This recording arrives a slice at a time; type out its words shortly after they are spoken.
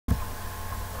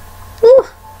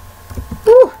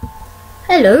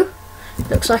Hello.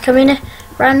 Looks like I'm in a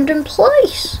random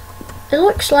place. It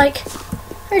looks like...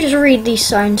 I'll just read these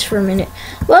signs for a minute.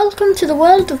 Welcome to the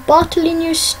world of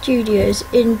Bartolinio Studios.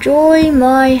 Enjoy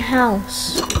my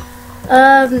house.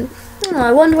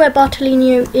 I wonder where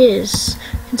Bartolinio is.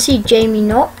 I can see Jamie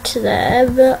Knott there,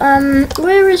 but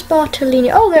where is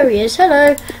Bartolinio? Oh, there he is.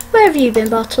 Hello. Where have you been,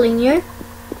 Bartolinio?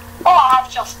 Oh,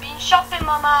 I've just been shopping,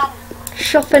 my man.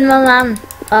 Shopping, my man.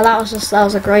 Oh, that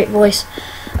was a great voice.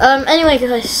 Anyway,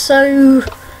 guys, so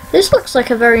this looks like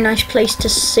a very nice place to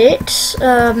sit.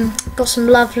 Got some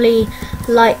lovely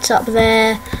lights up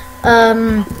there.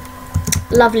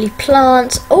 Lovely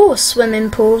plants. Oh, a swimming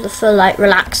pool for like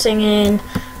relaxing in,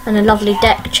 and a lovely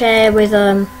deck chair with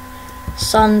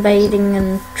sunbathing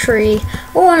and tree.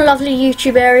 Oh, and a lovely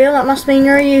YouTube area. That must mean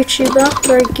you're a YouTuber.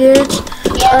 Very good.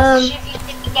 Yes,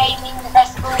 gaming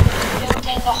festival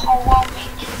building the whole world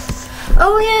meetings.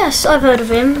 Oh yes, I've heard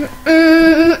of him.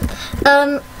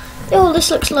 Oh,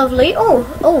 this looks lovely. Oh,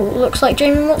 looks like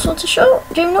Jamie Knott wants to show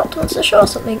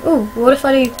us something. Oh, what if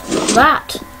I do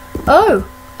that? Oh,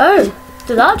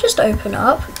 did that just open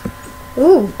up?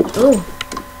 Oh,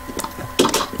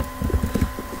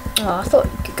 I thought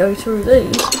you could go through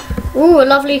these. Oh, a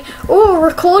lovely,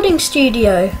 recording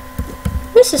studio.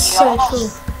 This is so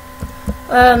cool.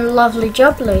 Lovely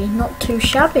jubbly, not too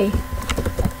shabby.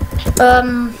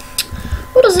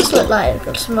 What does this look like? We've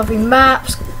got some lovely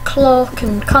maps, clock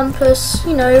and compass,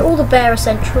 you know, all the bare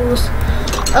essentials.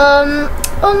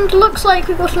 And looks like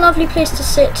we've got a lovely place to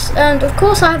sit, and of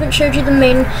course I haven't showed you the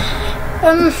main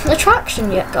attraction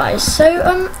yet, guys. So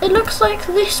it looks like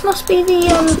this must be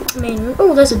the main.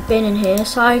 Oh, there's a bin in here,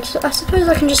 so I suppose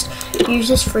I can just use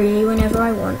this freely whenever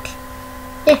I want.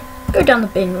 Yeah, go down the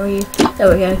bin, will you? There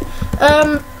we go.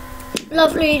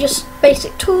 Lovely, just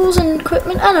basic tools and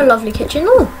equipment, and a lovely kitchen.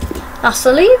 Oh, that's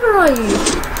the lever I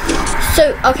use.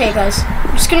 So, okay guys,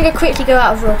 I'm just going to quickly go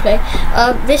out of roleplay.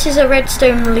 This is a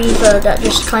redstone lever that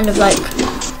just kind of like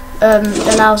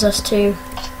allows us to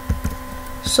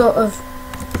sort of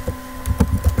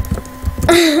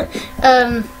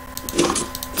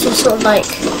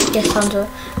get under.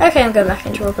 Okay, I'm going back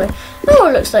into roleplay. Oh,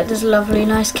 it looks like there's lovely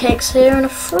nice cakes here and a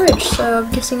fridge, so I'm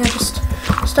guessing I just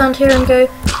stand here and go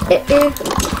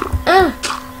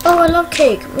oh, I love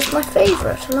cake. It's my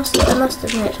favourite, I must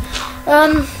admit.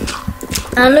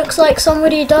 And looks like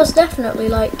somebody does definitely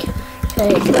like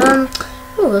cake.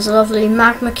 Oh, there's a lovely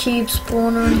magma cube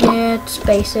spawner in here. It's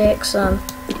basics.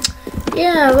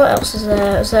 Yeah, what else is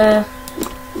there? Is there,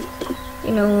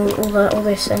 you know, all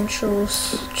the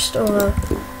essentials, just all the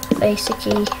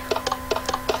basic-y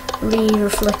lever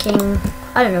flicking.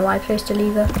 I don't know why I placed a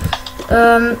lever.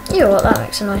 You know what? That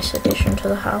makes a nice addition to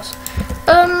the house.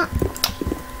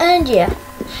 And yeah.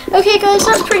 Okay guys,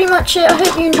 that's pretty much it. I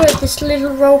hope you enjoyed this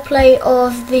little roleplay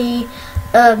of the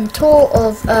tour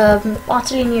of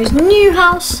Bartolinio's new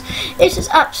house. It is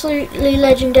absolutely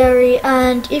legendary,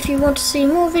 and if you want to see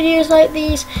more videos like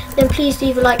these, then please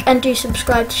leave a like and do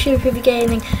subscribe to Super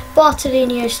Gaming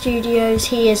Bartolinio Studios.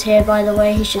 He is here, by the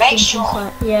way. He's just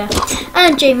yeah.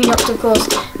 And Jamie Knott, of course.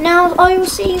 Now I will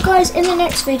see you guys in the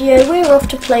next video. We're off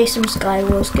to play some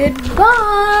Skywars.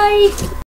 Goodbye.